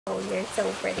Oh, you're so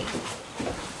pretty.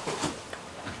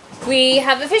 We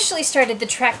have officially started the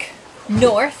trek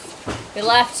north. We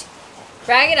left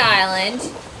Ragged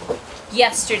Island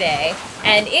yesterday,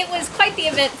 and it was quite the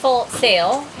eventful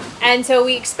sail. And so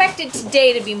we expected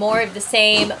today to be more of the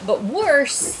same, but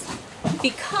worse,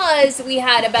 because we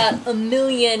had about 1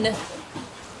 million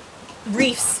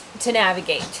reefs to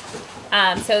navigate.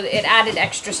 So it added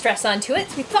extra stress onto it.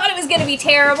 So we thought it was going to be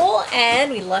terrible,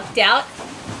 and we lucked out.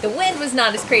 The wind was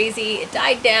not as crazy. It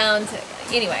died down. So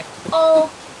anyway, all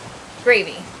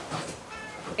gravy.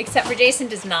 Except for Jason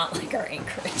does not like our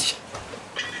anchorage.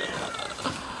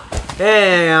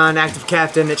 Hey, on Active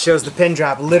Captain, it shows the pin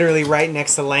drop literally right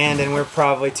next to land, and we're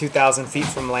probably 2,000 feet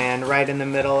from land, right in the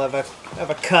middle of a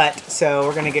cut. So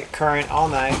we're gonna get current all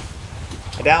night.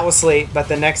 I doubt we'll sleep, but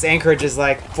the next anchorage is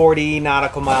like 40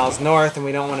 nautical miles north, and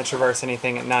we don't want to traverse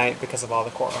anything at night because of all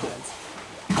the coral heads.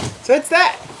 So it's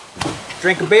that.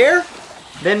 Drink a beer,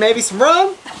 then maybe some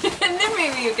rum. And then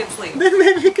maybe you can sleep. Then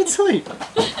maybe you can sleep.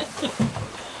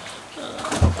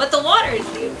 But the water is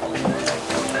beautiful.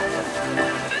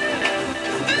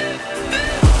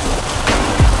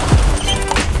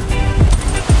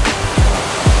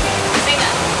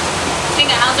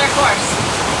 Singa, how's our course?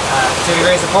 2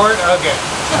 degrees of port? Oh, good.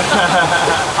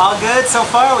 All good so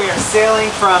far. We are sailing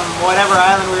from whatever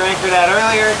island we were anchored at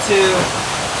earlier to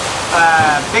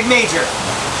Big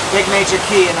Major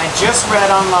Key, and I just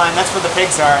read online, that's where the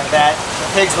pigs are, that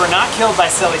the pigs were not killed by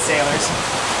silly sailors.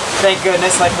 Thank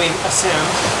goodness, like we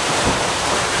assumed.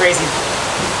 Crazy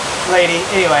lady.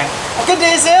 Anyway, a good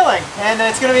day of sailing, and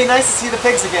it's going to be nice to see the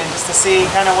pigs again, just to see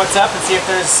kind of what's up and see if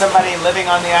there's somebody living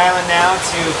on the island now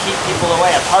to keep people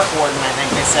away. A park warden, I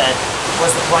think they said,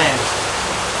 was the plan.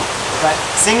 But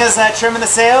Singa's trimming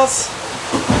the sails.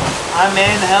 I'm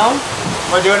manning the helm.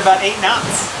 We're doing about 8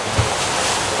 knots.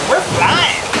 We're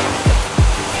flying.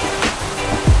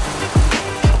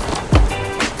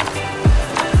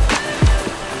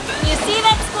 You see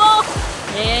that squall?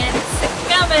 It's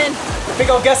coming. Big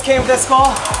old gust came with that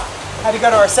squall. Had to go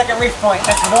to our second reef point.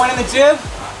 That's one in the jib,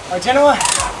 our Genoa,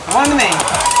 and one in the main.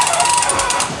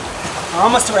 We're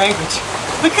almost to our anchorage.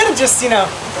 We could have just,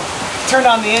 turned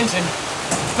on the engine,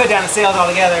 put down the sails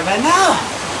altogether, but no,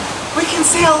 we can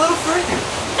sail a little further.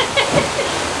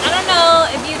 I don't know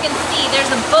if you can see,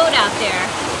 there's a boat out there.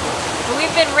 But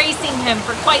we've been racing him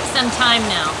for quite some time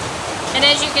now. And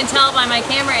as you can tell by my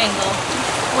camera angle,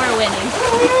 we're winning.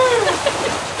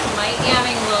 Might be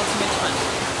having a little too much fun.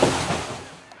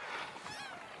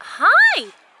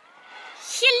 Hi!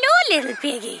 Hello, little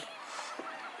piggy.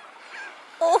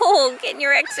 Oh, getting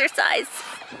your exercise.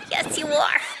 Yes, you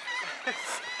are.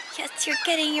 Yes, you're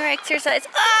getting your exercise.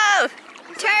 Oh!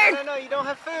 Turn! No, you don't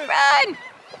have food. Run!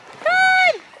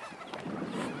 Run!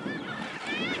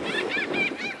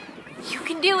 You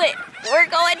can do it. We're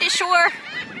going to shore.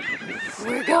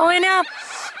 We're going up.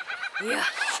 Yeah.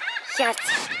 Yes.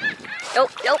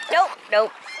 Nope, nope, nope,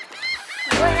 nope.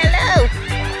 Well, hello.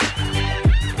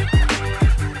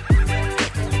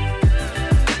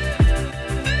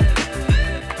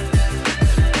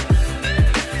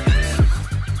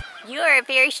 You are a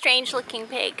very strange looking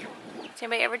pig. Has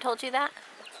anybody ever told you that?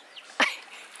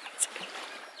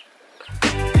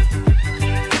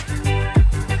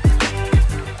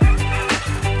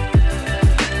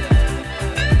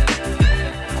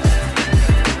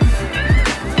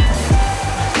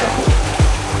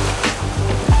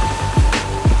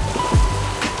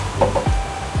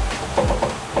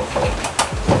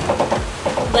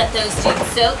 Let those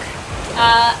dudes soak.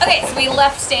 Okay, so we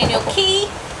left Daniel Key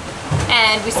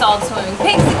and we saw the swimming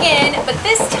pigs again, but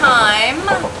this time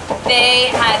they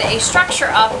had a structure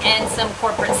up and some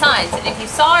corporate signs. And if you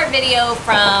saw our video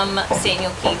from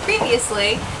Daniel Key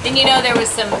previously, then you know there was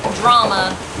some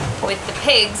drama with the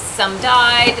pigs. Some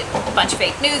died, a bunch of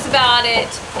fake news about it.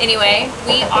 Anyway,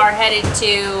 we are headed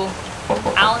to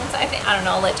Allen's, I think. I don't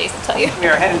know, I'll let Jason tell you. We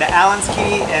are heading to Allen's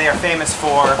Key, and they are famous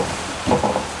for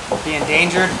the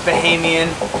endangered Bahamian,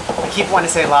 I keep wanting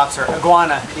to say lobster,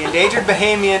 iguana. The endangered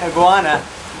Bahamian iguana,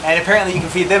 and apparently you can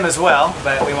feed them as well,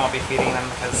 but we won't be feeding them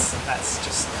because that's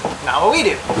just not what we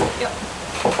do. Yep.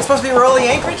 It's supposed to be a rolling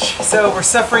anchorage, so we're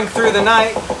suffering through the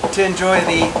night to enjoy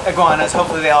the iguanas.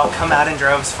 Hopefully they all come out in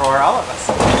droves for all of us.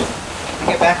 We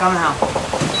get back on the helm.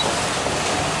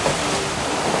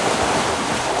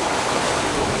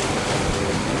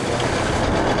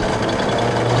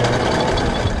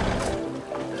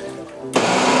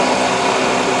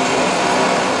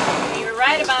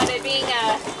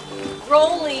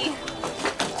 Rolly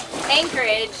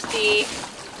anchorage, the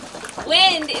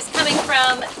wind is coming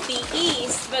from the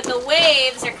east, but the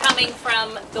waves are coming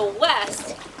from the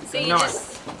west. So you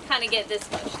just kind of get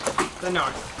this motion. The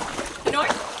north. The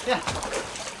north? Yeah.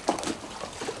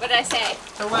 What did I say?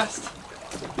 The west.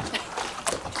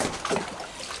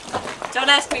 Don't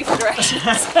ask me for directions.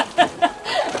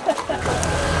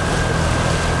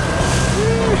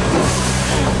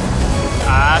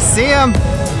 I see them.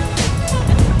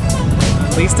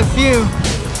 At least a few.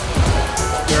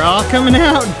 They're all coming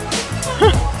out.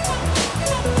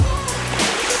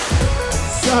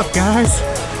 What's up, guys?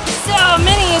 So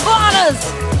many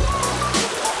iguanas!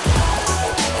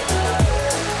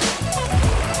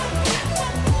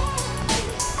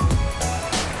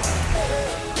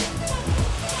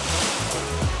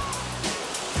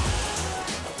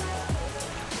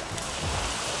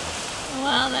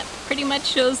 Well, that pretty much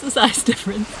shows the size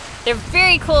difference. They're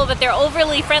very cool, but they're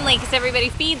overly friendly because everybody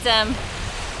feeds them.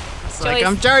 It's like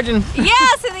I'm charging.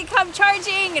 Yeah, so they come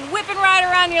charging and whipping right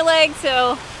around your leg,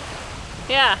 so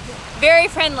yeah, very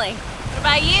friendly. What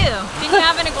about you? Didn't you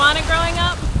have an iguana growing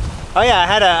up? Oh yeah, I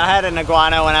had an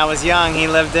iguana when I was young. He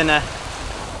lived in a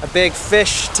big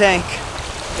fish tank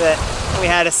that we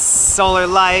had a solar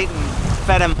light and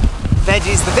fed him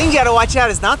veggies. The thing you gotta watch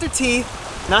out is not their teeth,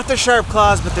 not their sharp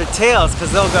claws, but their tails,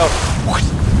 because they'll go whoosh,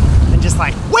 and just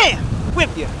like wham,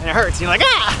 whip you, and it hurts. And you're like,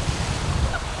 ah!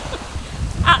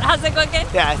 How's it go again?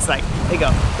 Yeah, it's like, they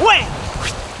go wham,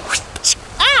 whoosh, whoosh,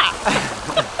 ah!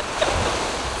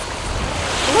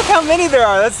 Look how many there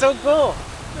are, that's so cool.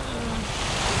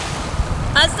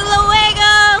 Hasta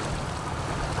luego!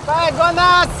 Bye,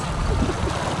 iguanas!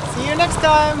 See you next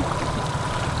time.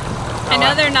 I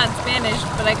know they're not Spanish,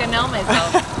 but I can know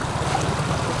myself.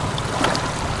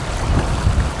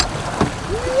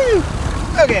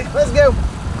 Okay, let's go.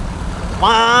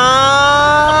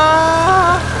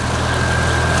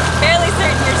 Fairly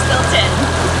certain you're still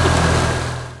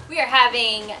 10. We are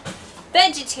having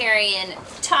vegetarian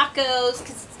tacos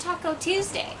because it's Taco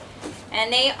Tuesday.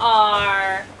 And they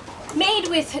are made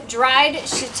with dried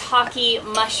shiitake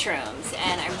mushrooms.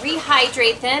 And I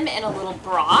rehydrate them in a little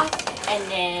broth. And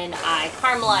then I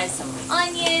caramelize some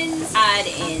onions, add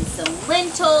in some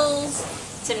lentils,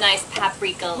 some nice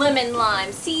paprika, lemon,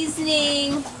 lime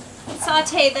seasoning,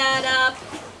 saute that up,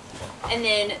 and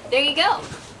then there you go.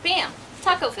 Bam,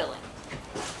 taco filling.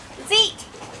 Let's eat.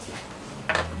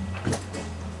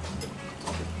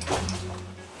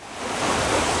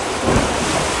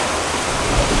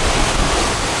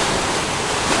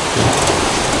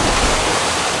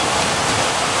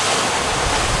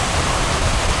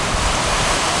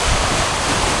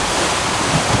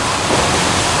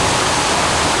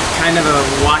 Kind of a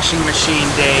washing machine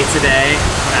day today.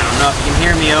 I don't know if you can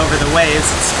hear me over the waves.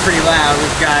 It's pretty loud.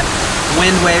 We've got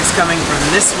wind waves coming from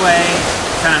this way,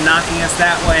 kind of knocking us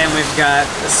that way, and we've got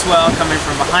the swell coming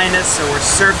from behind us, so we're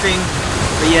surfing,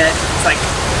 but yet it's like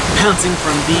bouncing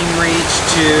from beam reach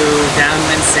to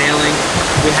downwind sailing.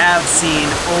 We have seen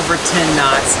over 10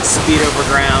 knots of speed over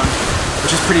ground,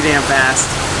 which is pretty damn fast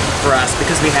for us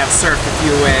because we have surfed a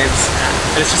few waves.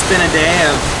 But it's just been a day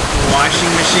of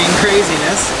washing machine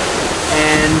craziness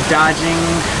and dodging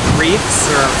reefs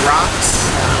or rocks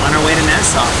on our way to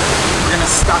Nassau. We're gonna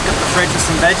stock up the fridge with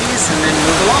some veggies and then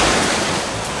move along.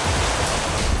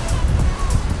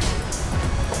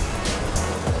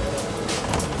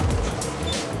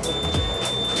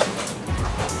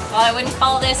 Well, I wouldn't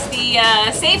call this the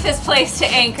safest place to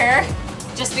anchor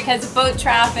just because of boat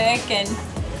traffic and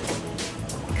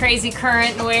crazy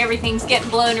current and the way everything's getting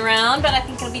blown around, but I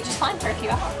think it'll be just fine for a few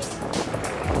hours.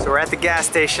 So we're at the gas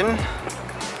station.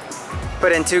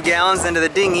 Put in 2 gallons into the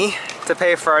dinghy to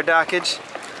pay for our dockage.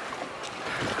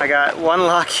 I got one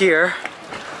lock here,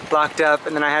 locked up,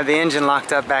 and then I have the engine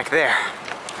locked up back there.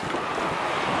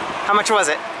 How much was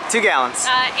it? 2 gallons?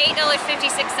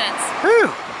 $8.56.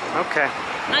 Whew, okay.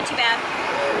 Not too bad.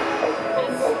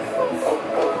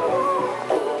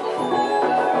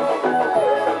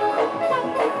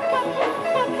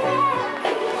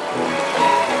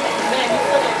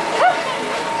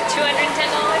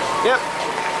 $210? Yep.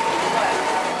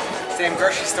 Same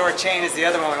grocery store chain as the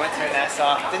other one we went to in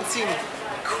Nassau. Didn't seem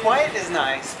quite as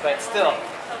nice, but still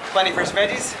plenty fresh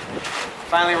veggies.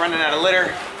 Finally running out of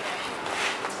litter.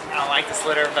 I don't like this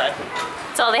litter, but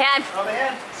That's all they had. all they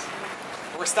had.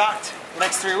 We're stocked the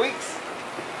next 3 weeks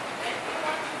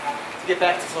to get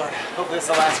back to Florida. Hopefully this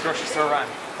is the last grocery store run.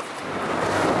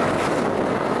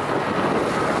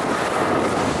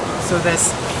 So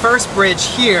this first bridge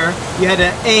here, you had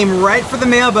to aim right for the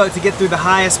mailboat to get through the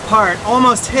highest part,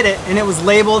 almost hit it, and it was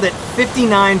labeled at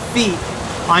 59 feet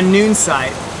on noon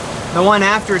sight. The one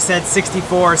after said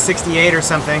 64 or 68 or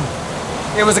something.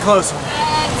 It was a close one.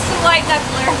 It's a white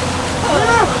knuckler.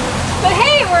 But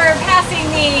hey, we're passing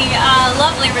the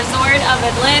lovely resort of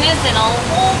Atlantis and a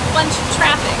whole bunch of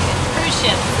traffic. It's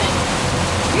spaceships and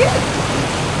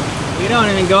We don't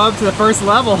even go up to the first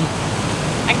level.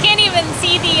 I can't even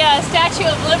see the Statue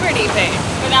of Liberty thing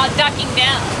without ducking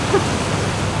down.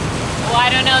 Well, I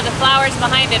don't know, the flowers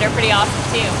behind it are pretty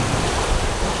awesome too.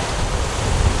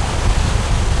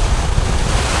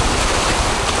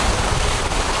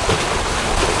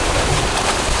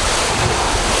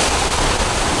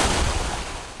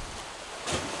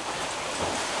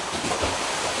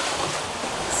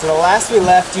 So the last we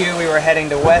left you, we were heading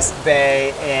to West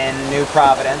Bay in New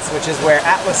Providence, which is where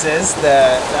Atlas is,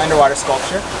 the underwater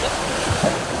sculpture.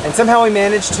 And somehow we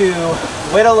managed to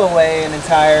whittle away an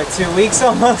entire 2 weeks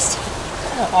almost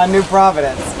on New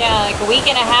Providence. Yeah, like a week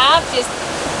and a half, just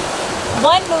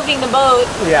one moving the boat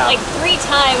like 3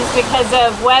 times because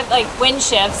of wind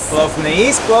shifts. Blow from the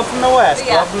east, blow from the west,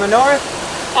 blow from the north.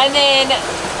 And then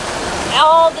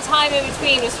all the time in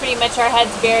between was pretty much our heads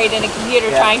buried in a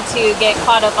computer trying to get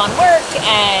caught up on work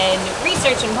and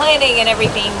research and planning and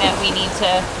everything that we need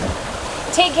to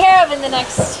take care of in the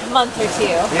next month or 2.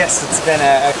 Yes, it's been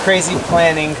a crazy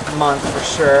planning month for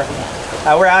sure.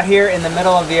 We're out here in the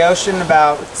middle of the ocean,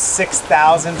 about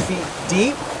 6,000 feet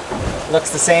deep. Looks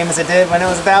the same as it did when it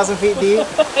was 1,000 feet deep.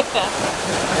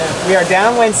 We are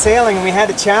downwind sailing, and we had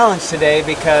a challenge today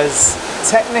because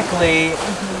technically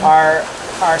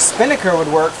our spinnaker would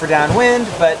work for downwind,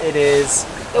 but it is...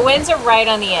 The winds are right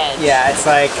on the edge. Yeah, it's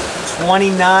like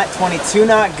 20 knot, 22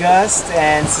 knot gust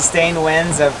and sustained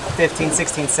winds of 15,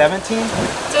 16, 17.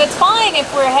 So it's fine if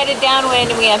we're headed downwind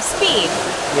and we have speed.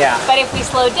 Yeah. But if we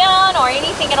slow down or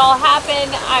anything at all happen,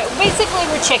 basically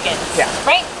we're chickens. Yeah.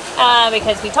 Right?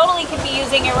 Because we totally could be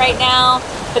using it right now,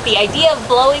 but the idea of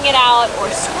blowing it out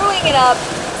or screwing it up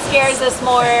scares us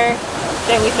more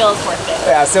than we feel is worth it.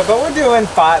 Yeah, but we're doing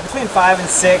between 5 and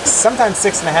 6, sometimes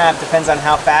 6.5, depends on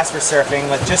how fast we're surfing,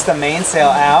 with just the mainsail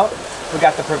out. We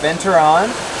got the preventer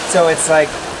on, so it's like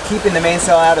keeping the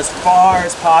mainsail out as far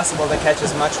as possible to catch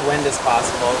as much wind as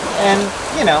possible. And,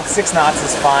 6 knots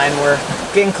is fine. We're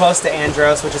getting close to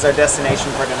Andros, which is our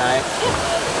destination for tonight.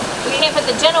 We can't put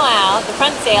the Genoa out, the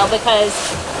front sail, because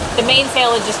the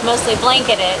mainsail would just mostly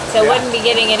blanket it, so it wouldn't be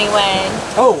getting any wind.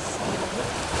 Oh!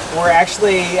 We're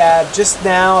actually just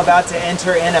now about to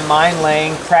enter in a mine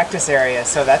laying practice area,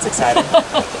 so that's exciting.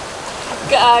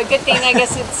 Good thing, I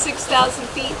guess it's 6,000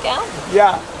 feet down.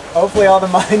 Yeah, hopefully all the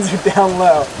mines are down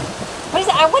low. What is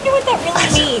it? I wonder what that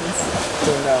really means.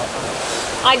 Don't know.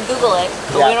 I'd Google it,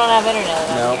 but we don't have internet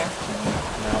out here.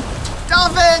 No.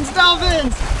 Dolphins!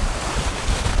 Dolphins!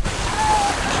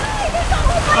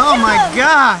 Oh my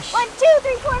gosh! 1, 2,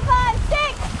 3, 4, 5,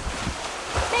 6!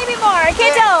 Maybe more, I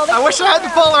can't tell. I wish I had the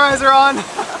polarizer on.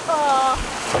 Oh,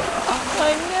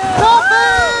 I know.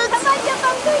 Dolphins! Come on, jump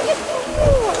on, go, get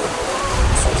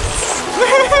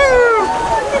Woohoo!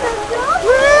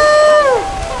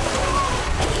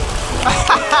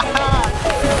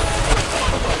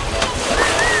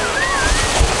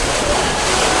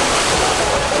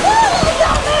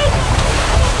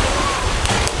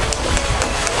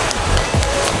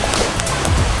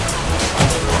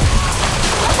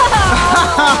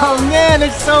 Oh man,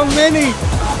 there's so many!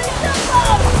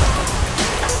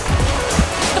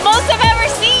 The most I've ever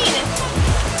seen!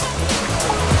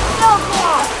 So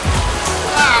cool!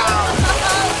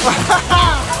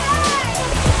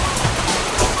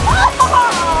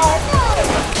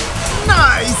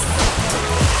 Nice!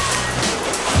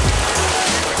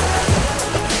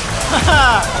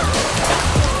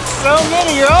 So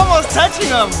many, you're almost touching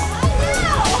them!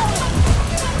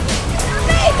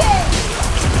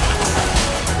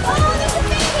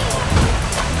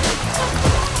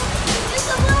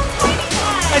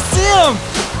 I see him!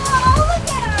 Oh, look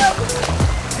at him!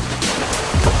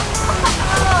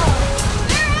 Oh,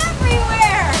 they're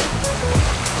everywhere!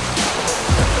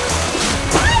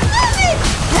 I love it!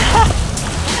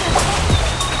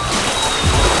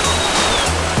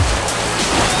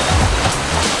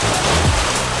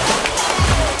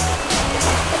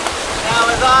 That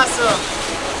was awesome!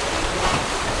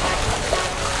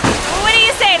 What do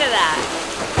you say to that?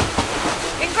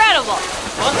 Incredible!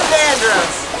 Welcome to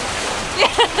Andros!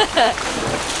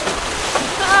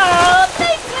 Oh,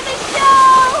 thanks for the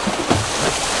show!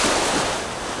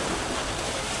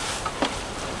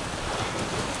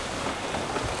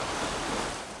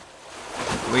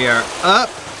 We are up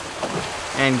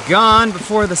and gone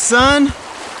before the sun.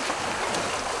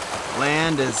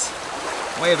 Land is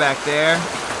way back there.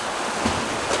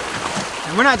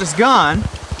 And we're not just gone,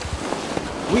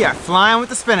 we are flying with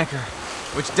the spinnaker,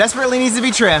 which desperately needs to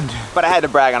be trimmed. But I had to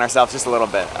brag on ourselves just a little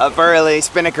bit. Up early,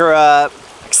 spinnaker up,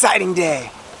 exciting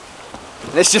day.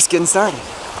 And it's just getting started.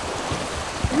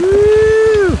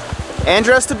 Woo!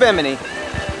 Andros to Bimini.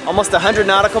 Almost 100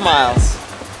 nautical miles.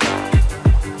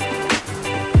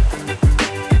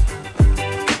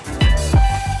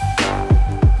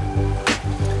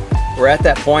 We're at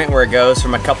that point where it goes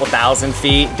from a couple thousand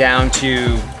feet down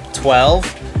to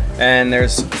 12, and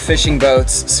there's fishing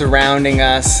boats surrounding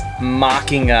us,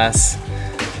 mocking us,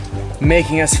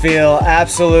 making us feel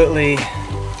absolutely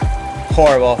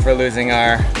horrible for losing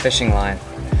our fishing line.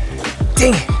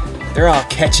 Dang it! They're all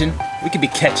catching. We could be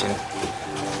catching.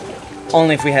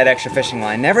 Only if we had extra fishing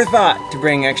line. Never thought to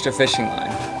bring extra fishing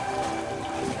line.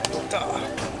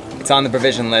 It's on the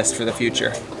provision list for the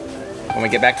future when we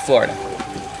get back to Florida.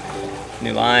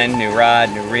 New line, new rod,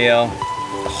 new reel,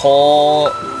 the whole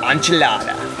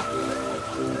enchilada.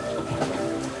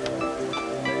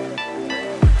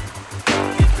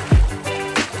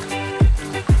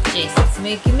 Jason's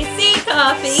making me see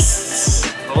coffee.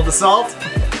 Hold the salt.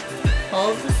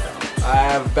 Hold the salt. I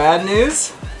have bad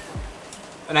news,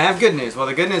 and I have good news. Well,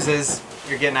 the good news is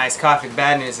you're getting iced coffee. The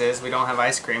bad news is we don't have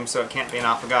ice cream, so it can't be an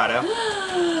affogato.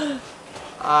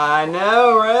 I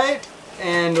know, right?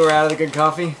 And we're out of the good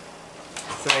coffee.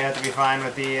 So you have to be fine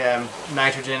with the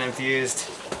nitrogen-infused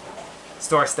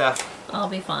store stuff. I'll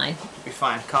be fine. Be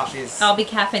fine. Coffee's I'll be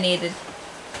caffeinated.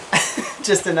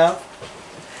 just enough.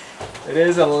 It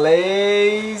is a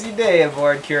lazy day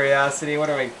aboard Curiosity. What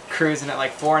are we, cruising at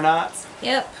like 4 knots?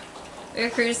 Yep. We're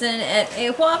cruising at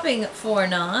a whopping 4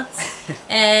 knots.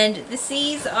 And the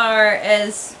seas are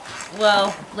as,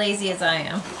 well, lazy as I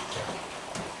am.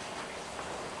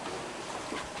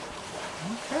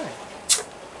 Okay.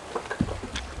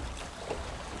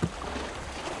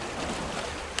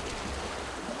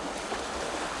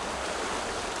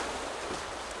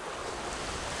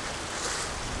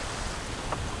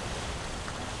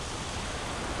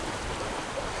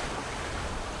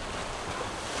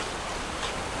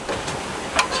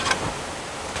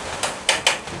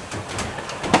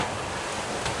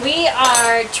 We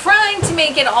are trying to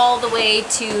make it all the way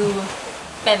to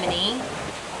Bimini.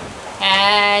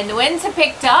 And the winds have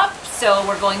picked up, so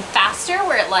we're going faster.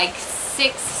 We're at like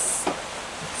 6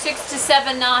 to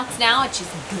 7 knots now, which is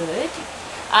good.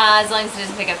 As long as it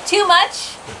doesn't pick up too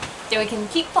much, then we can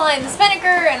keep flying the spinnaker,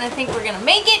 and I think we're gonna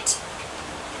make it.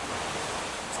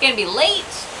 It's gonna be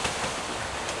late,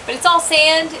 but it's all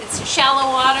sand. It's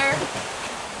shallow water,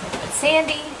 but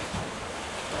sandy.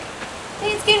 I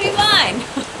think it's gonna be fine.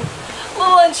 A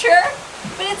little unsure,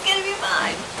 but it's gonna be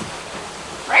fine.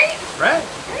 Right? Right.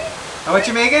 How much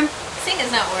you making?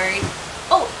 Singa's not worried.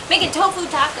 Oh, making tofu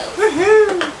tacos.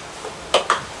 Woohoo!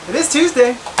 It is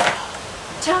Tuesday.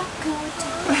 Taco.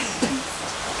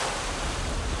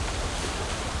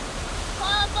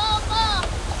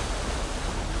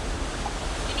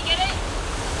 Can you get it?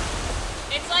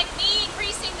 It's like me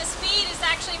increasing the speed is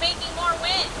actually making more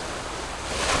wind.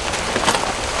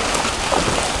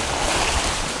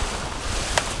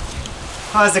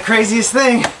 Oh, that's the craziest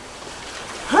thing.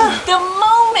 The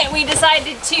moment we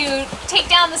decided to take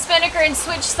down the spinnaker and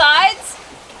switch sides,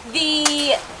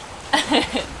 the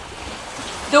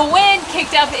the wind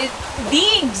kicked up at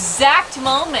the exact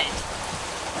moment.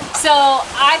 So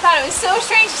I thought it was so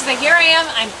strange because like here I am,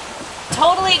 I'm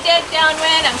totally dead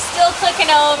downwind, I'm still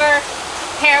clicking over,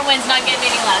 apparent wind's not getting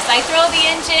any less. I throw the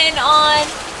engine on,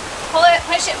 pull it,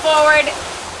 push it forward,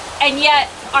 and yet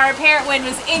our apparent wind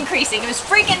was increasing. It was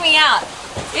freaking me out.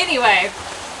 Anyway,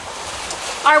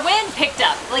 our wind picked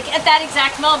up, like at that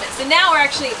exact moment. So now we're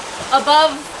actually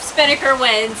above spinnaker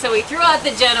wind, so we threw out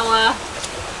the Genoa.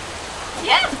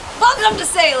 Yeah, welcome to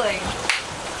sailing.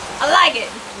 I like it.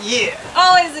 Yeah.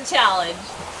 Always a challenge.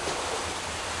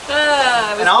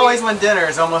 And always when dinner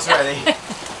is almost ready.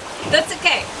 That's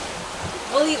okay.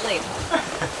 We'll eat later.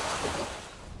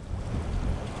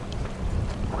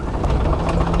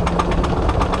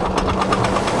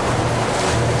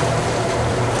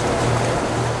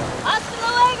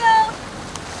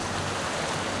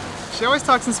 She always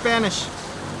talks in Spanish.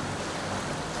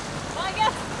 Well, I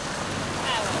guess.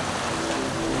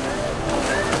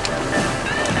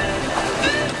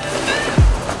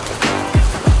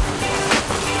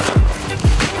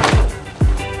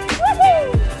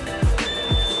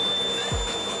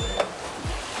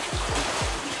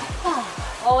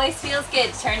 Always feels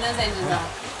good to turn those engines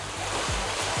off.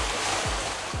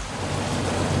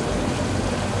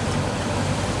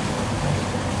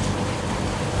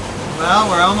 Well,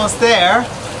 we're almost there,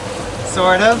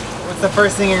 sort of. What's the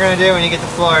first thing you're going to do when you get to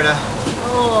Florida?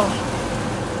 Oh,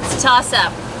 it's a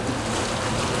toss-up.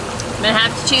 I'm going to have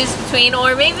to choose between,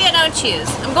 or maybe I don't choose.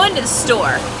 I'm going to the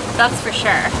store, that's for sure.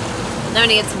 I'm going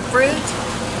to get some fruit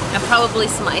and probably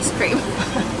some ice cream.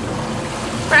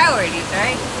 Priorities,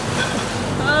 right?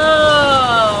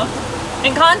 Oh,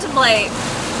 and contemplate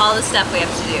all the stuff we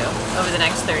have to do over the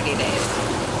next 30 days.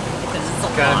 Because it's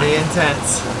gonna be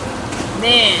intense.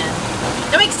 Man,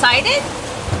 I'm excited.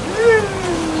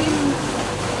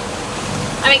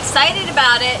 I'm excited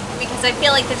about it because I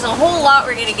feel like there's a whole lot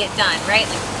we're gonna get done, right?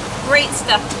 Like great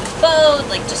stuff to the boat,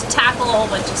 like just tackle a whole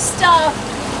bunch of stuff.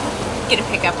 Gonna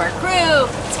pick up our crew.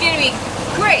 It's gonna be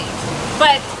great,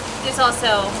 but there's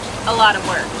also a lot of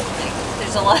work. Like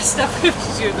there's a lot of stuff we have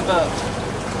to do to the boat.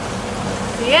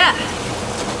 So yeah,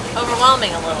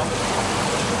 overwhelming a little.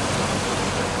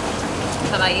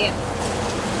 How about you?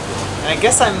 I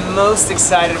guess I'm most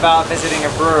excited about visiting a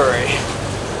brewery.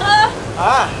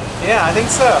 Yeah, I think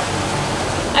so.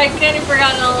 I've kind of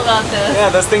forgotten all about this. Yeah,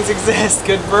 those things exist.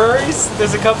 Good breweries.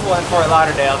 There's a couple in Fort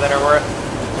Lauderdale that are worth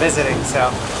visiting, so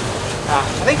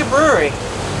I think a brewery.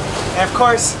 And of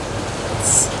course,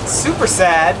 it's super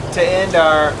sad to end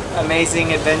our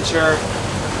amazing adventure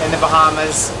in the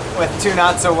Bahamas with 2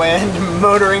 knots of wind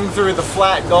motoring through the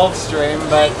flat Gulf Stream,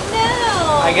 but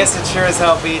I guess it sure as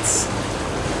hell beats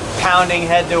pounding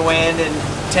head to wind and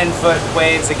 10-foot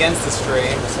waves against the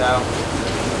stream, so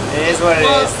it is what it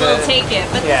is. We'll take it,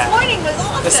 but this morning was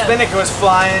awesome. The spinnaker was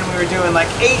flying. We were doing like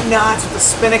 8 knots with the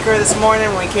spinnaker this morning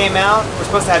when we came out. We're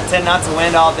supposed to have 10 knots of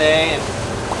wind all day and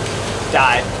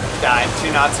died.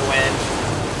 2 knots of wind.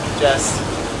 Just,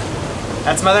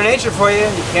 that's Mother Nature for you.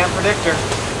 You can't predict her.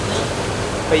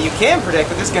 But you can predict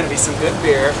that there's going to be some good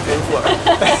beer in Florida.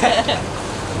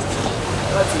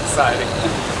 That's exciting.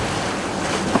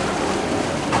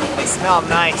 They smell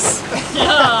nice.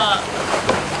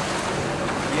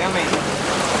 Yummy.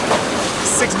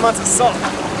 6 months of salt.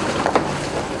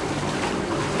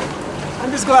 I'm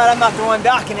just glad I'm not the one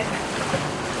docking it.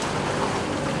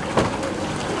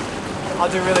 I'll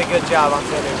do a really good job on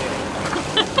tailgating.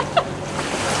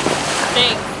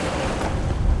 Thanks.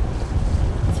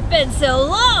 It's been so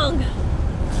long.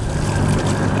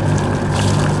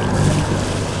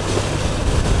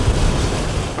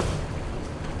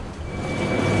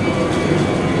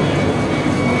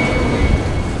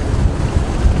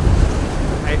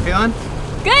 Feeling?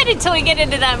 Good until we get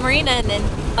into that marina and then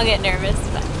I'll get nervous,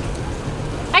 but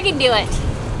I can do it.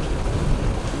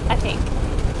 I think.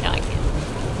 No, I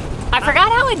can't. I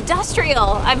forgot how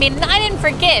industrial. I mean, I didn't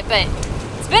forget, but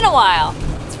it's been a while.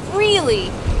 It's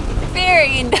really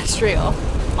very industrial.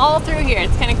 All through here.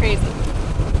 It's kind of crazy.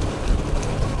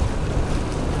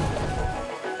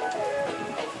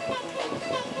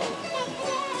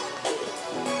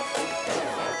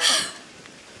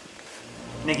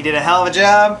 Nikki did a hell of a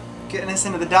job getting us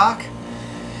into the dock.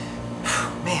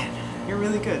 Man, you're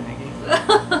really good, Nikki.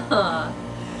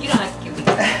 You don't have to give me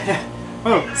that.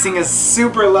 Oh, Singa's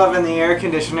super loving the air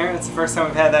conditioner. It's the first time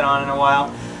we've had that on in a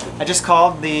while. I just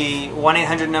called the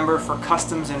 1-800 number for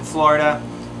customs in Florida.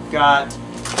 Got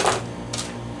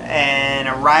an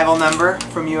arrival number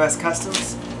from U.S.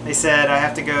 Customs. They said I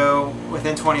have to go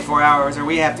within 24 hours, or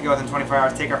we have to go within 24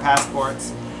 hours, take our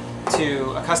passports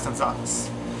to a customs office.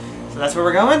 So that's where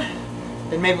we're going.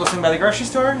 Then maybe we'll swing by the grocery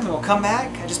store and then we'll come back.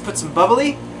 I just put some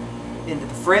bubbly into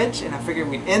the fridge and I figured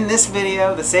we'd end this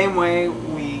video the same way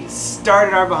we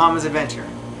started our Bahamas adventure.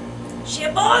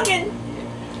 Shibongin'!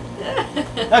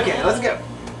 Okay, let's go.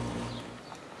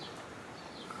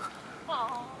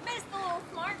 Oh, missed the little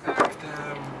smart car.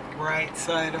 The right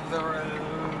side of the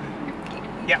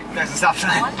road. Yep, there's a stop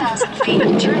sign. 1,000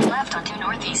 feet, turn left onto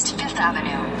Northeast 5th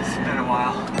Avenue. It's been a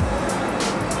while.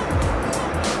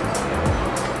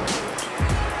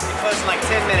 Close in like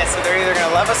 10 minutes, so they're either going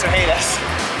to love us or hate us.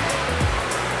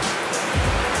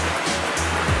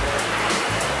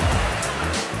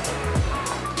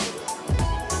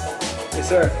 Yes,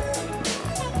 sir.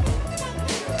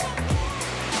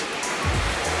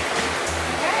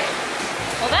 Okay.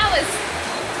 Well, that was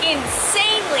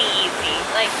insanely easy.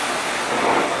 Like,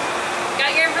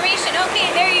 got your information. Okay,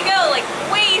 there you go. Like,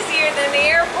 way easier than the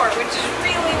airport, which is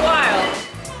really wild.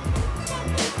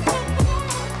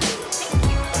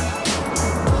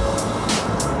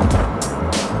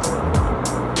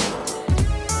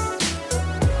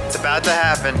 About to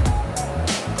happen.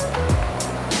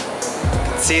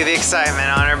 See the excitement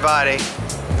on her body.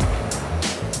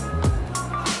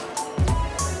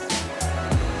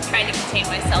 Trying to contain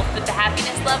myself with the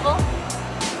happiness level.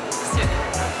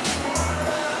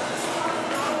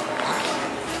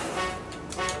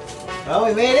 Well,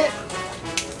 we made it.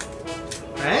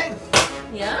 Right?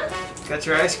 Yeah? Got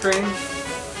your ice cream.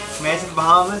 Made it to the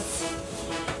Bahamas.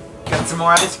 Got some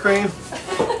more ice cream.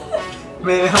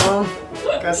 Made it home.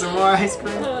 Got some more ice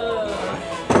cream.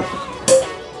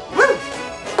 Woo!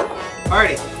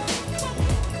 Party.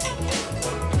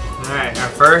 Alright, our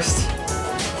first,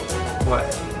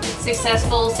 what?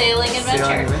 Successful sailing adventure.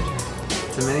 Sailing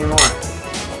adventure. to many more.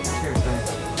 Cheers, man.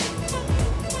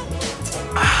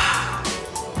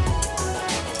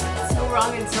 So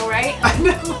wrong and so right. I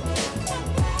know.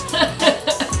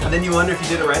 And then you wonder if you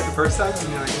did it right the first time, and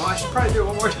you're like, well, I should probably do it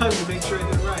one more time to make sure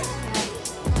I did it right.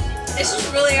 It's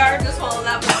just really hard to swallow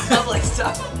that much bubbly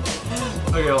stuff.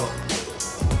 Okay, well.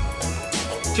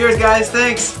 Cheers, guys.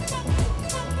 Thanks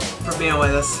for being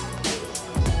with us.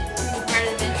 Part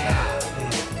of the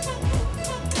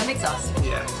adventure. I'm exhausted.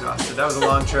 Yeah, exhausted. That was a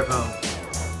long trip home.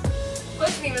 It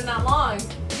wasn't even that long. I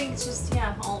think it's just,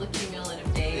 yeah, all the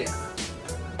cumulative days. Yeah.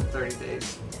 30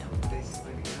 days. Yeah.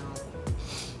 Basically to go.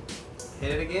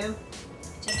 Hit it again?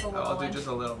 Just a little I'll do one. just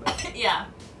a little bit. Yeah.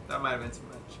 That might have been too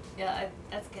much. Yeah,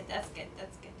 that's good. That's good.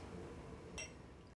 That's good.